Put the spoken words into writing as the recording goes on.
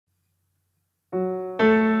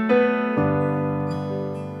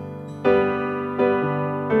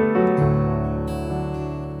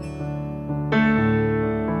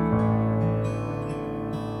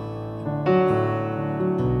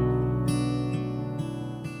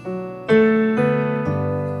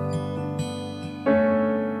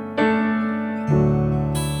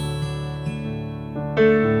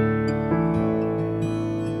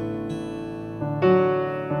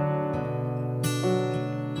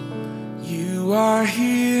You are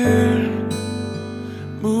here,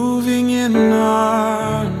 moving in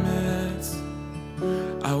our midst.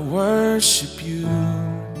 I worship you,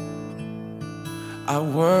 I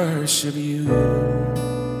worship you.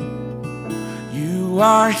 You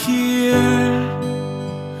are here,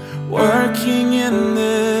 working in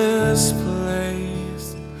this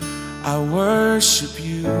place. I worship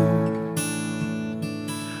you,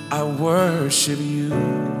 I worship you.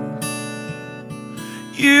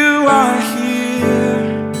 You are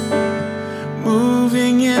here,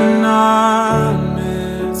 moving in our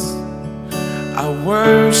midst. I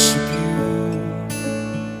worship you,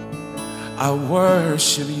 I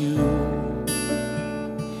worship you.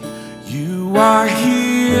 You are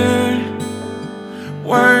here,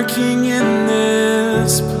 working in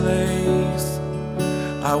this place.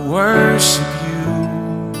 I worship you,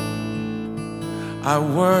 I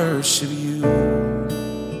worship you.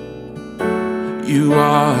 You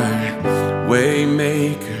are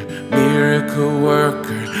waymaker, miracle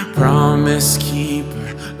worker, promise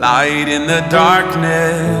keeper, light in the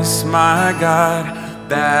darkness. My God,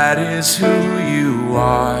 that is who you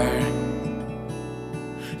are.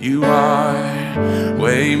 You are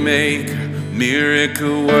waymaker,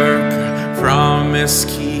 miracle worker, promise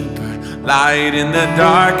keeper, light in the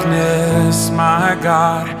darkness. My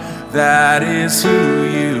God, that is who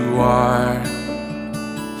you are.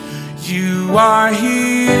 You are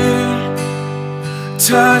here,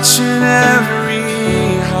 touching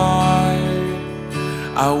every heart.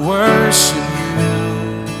 I worship you,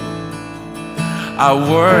 I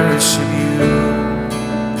worship you.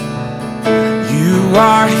 You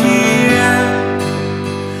are here,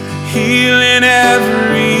 healing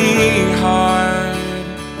every heart.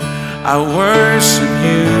 I worship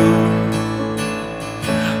you,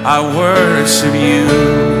 I worship you.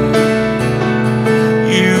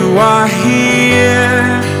 You are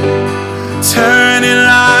here, turning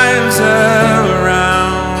lives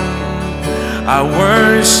around. I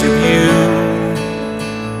worship you,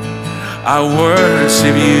 I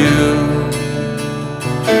worship you.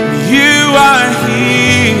 You are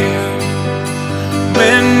here,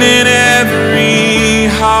 mending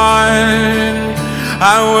every heart.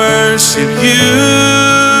 I worship you,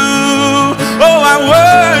 oh, I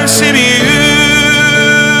worship you.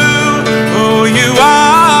 Oh, you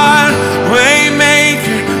are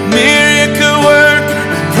waymaker, miracle worker,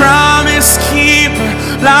 promise keeper,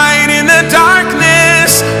 light in the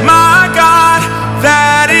darkness. My God,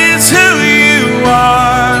 that is who you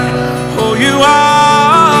are. Oh, you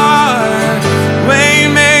are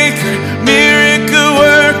waymaker, miracle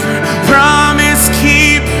worker, promise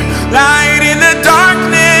keeper, light in the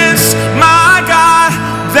darkness. My God,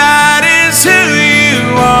 that is who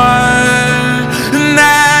you are.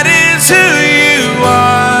 That is who you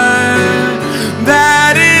are.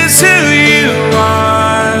 That is who you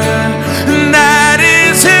are. That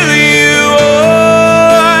is who you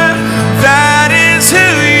are. That is who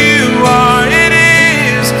you are. It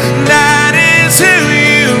is. That is who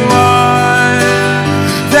you are.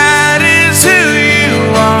 That is who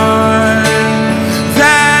you are.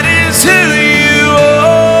 That is who you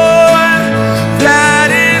are. That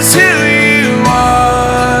is who you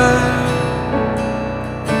are.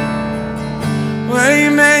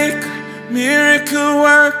 Waymaker, miracle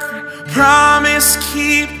worker, promise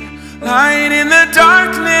keeper, light in the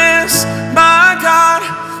darkness. My God,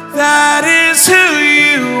 that is who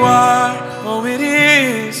you are. Oh, it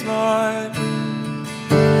is, Lord.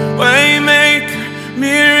 Waymaker,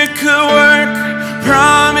 miracle worker,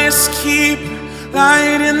 promise keeper,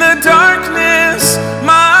 light in the darkness.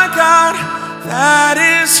 My God, that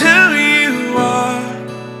is who you are.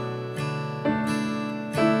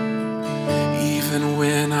 Even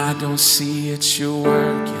when I don't see it, you're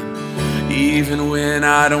working. Even when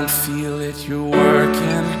I don't feel it, you're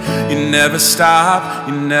working. You never stop,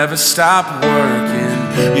 you never stop working.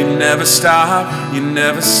 You never stop, you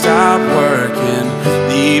never stop working.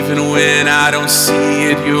 Even when I don't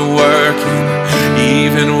see it, you're working.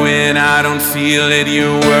 Even when I don't feel it,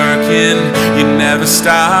 you're working. You never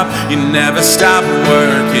stop, you never stop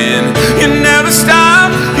working. You never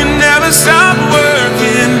stop, you never stop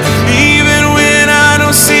working. Even when I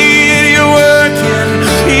don't see it, you're working.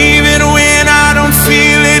 Even when I don't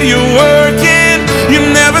feel it, you're working. You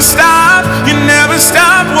never stop, you never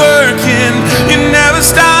stop working. You never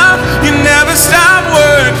stop, you never stop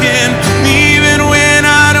working. Even when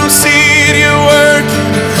I don't see it, you're working.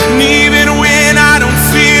 Even when I don't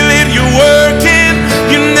feel it, you're working.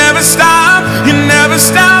 You never stop, you never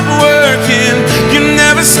stop working. You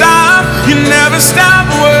never stop, you never stop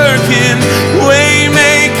working.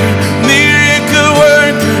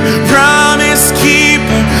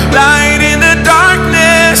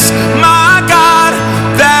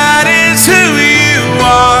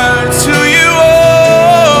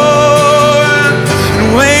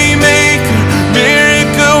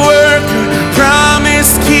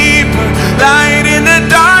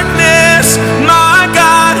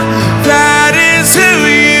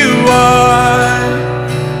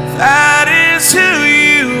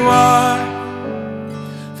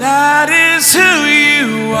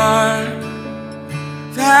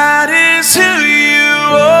 is who you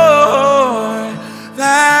are.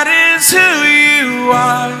 That is who you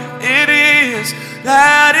are. It is.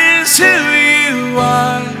 That is who you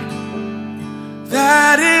are.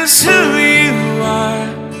 That is who you are.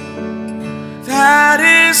 That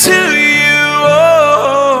is who you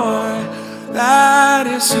are. That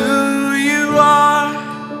is who you are.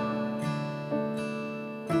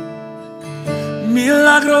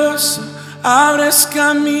 Milagroso, abres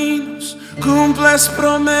caminos, cumples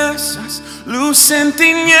promesas, luz en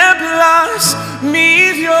tinieblas,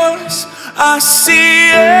 mi Dios,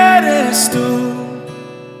 así eres tú.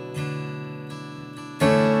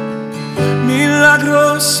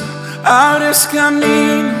 Milagroso, abres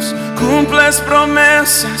caminos, cumples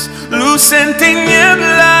promesas, luz en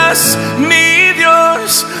tinieblas, mi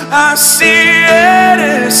Dios, así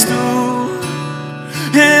eres tú.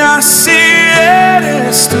 Así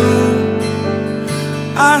eres tú.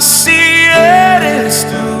 Así eres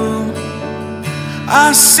tú.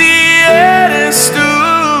 Así eres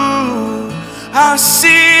tú.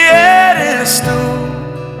 Así eres tú.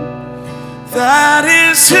 That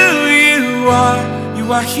is who you are.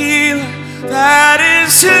 You are healer. That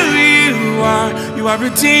is who you are. You are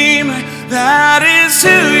redeemer. That is who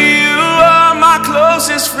you are. My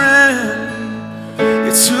closest friend.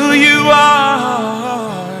 It's who you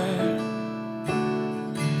are.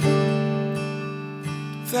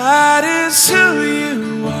 That is who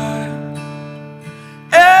you are.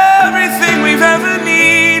 Everything we've ever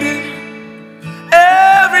needed.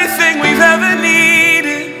 Everything we've ever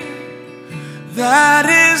needed. That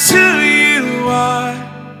is who you are.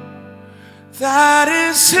 That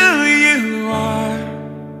is who you are.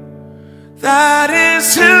 That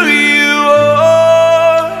is who you are.